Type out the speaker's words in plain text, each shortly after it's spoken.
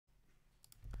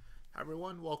Hi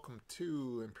everyone, welcome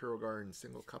to Imperial Garden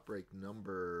single cup break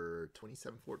number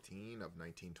 2714 of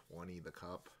 1920. The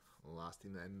cup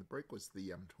lasting and the break was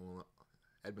the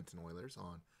Edmonton Oilers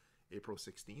on April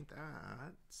 16th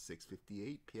at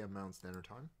 6:58 p.m. Mountain Standard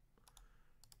Time.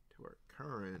 To our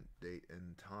current date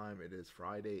and time, it is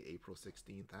Friday, April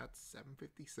 16th at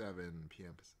 7:57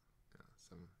 p.m.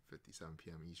 7:57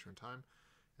 p.m. Eastern Time,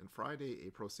 and Friday,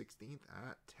 April 16th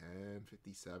at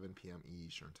 10:57 p.m.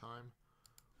 Eastern Time.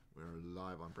 We're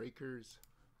live on Breakers,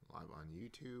 live on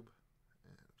YouTube,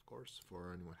 and of course,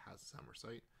 for anyone who has a summer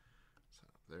site, set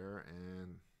up there,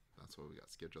 and that's what we got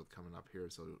scheduled coming up here.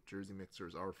 So jersey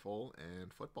mixers are full,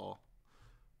 and football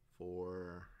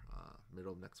for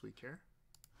middle of next week here.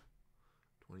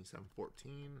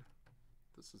 2714.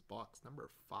 This is box number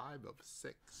 5 of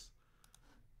 6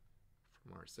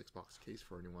 from our 6-box case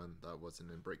for anyone that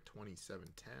wasn't in break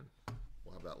 2710.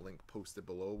 We'll have that link posted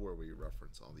below where we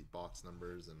reference all the box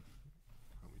numbers and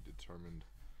how we determined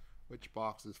which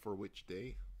box is for which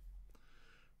day.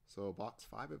 So box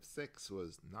 5 of 6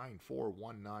 was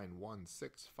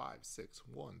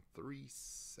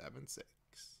 941916561376.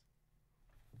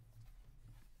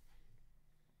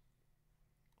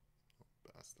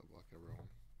 Best of luck, everyone.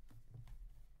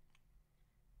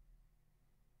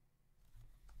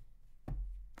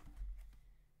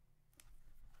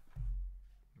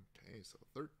 Okay, so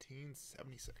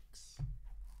 1376.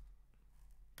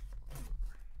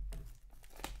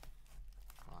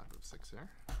 5 of 6 there.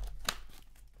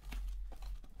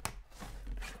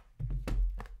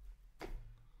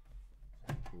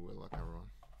 Good luck, everyone.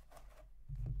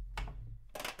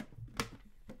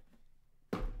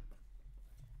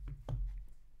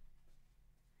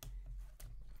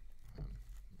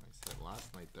 Nice hit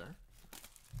last night there.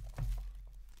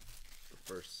 The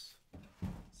first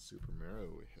Super Mario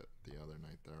we hit the other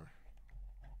night there.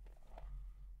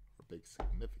 A big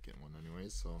significant one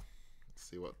anyways, so let's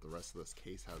see what the rest of this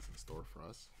case has in store for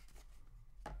us.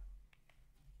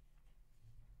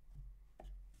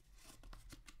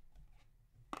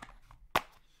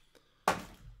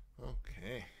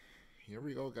 Okay, here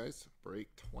we go, guys.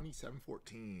 Break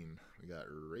 2714. We got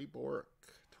Ray Bork,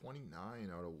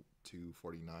 29 out of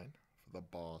 249 for the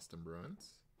Boston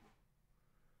Bruins.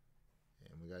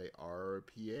 And we got a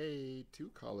RPA, 2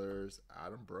 colors,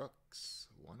 Adam Brooks,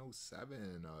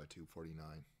 107 out of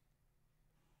 249.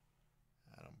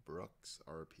 Adam Brooks,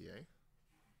 RPA.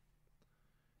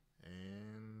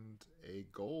 And a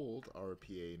gold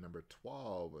RPA, number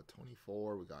 12 of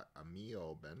 24. We got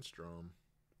Emil Benstrom.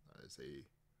 That is a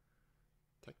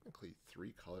technically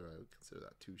 3 color. I would consider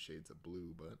that 2 shades of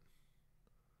blue, but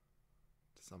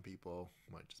to some people,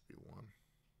 it might just be 1.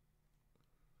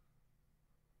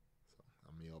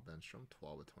 Emil Benstrom,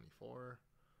 12 of 24.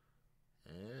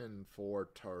 And for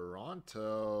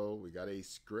Toronto, we got a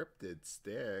scripted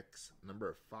sticks,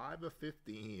 number 5 of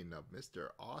 15 of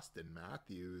Mr. Austin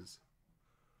Matthews.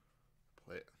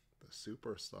 Play the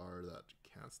superstar that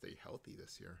can't stay healthy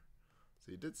this year.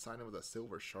 So he did sign him with a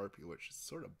silver Sharpie, which is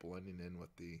sort of blending in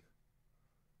with the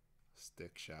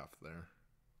stick shaft there.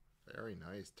 Very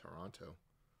nice, Toronto.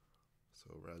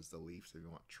 So as the Leafs, if you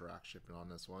want track shipping on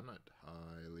this one, I'd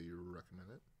highly recommend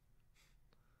it.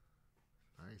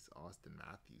 Nice Austin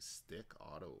Matthews stick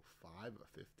auto, 5 of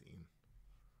 15.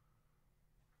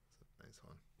 That's a nice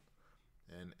one.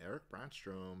 And Eric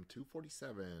Brandstrom,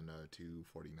 247,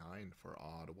 249 for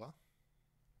Ottawa.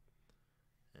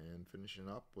 And finishing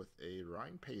up with a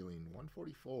Ryan Poehling,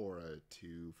 144,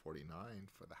 249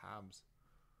 for the Habs.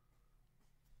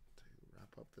 To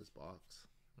wrap up this box.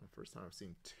 The first time I've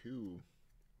seen 2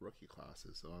 rookie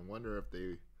classes, so I wonder if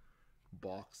they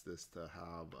boxed this to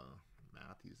have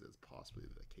Matthews as possibly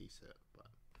the case hit,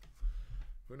 but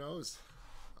who knows?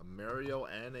 A Mario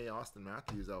and a Austin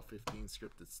Matthews out 15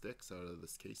 scripted sticks out of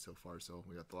this case so far. So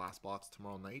we got the last box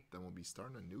tomorrow night, then we'll be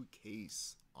starting a new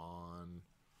case on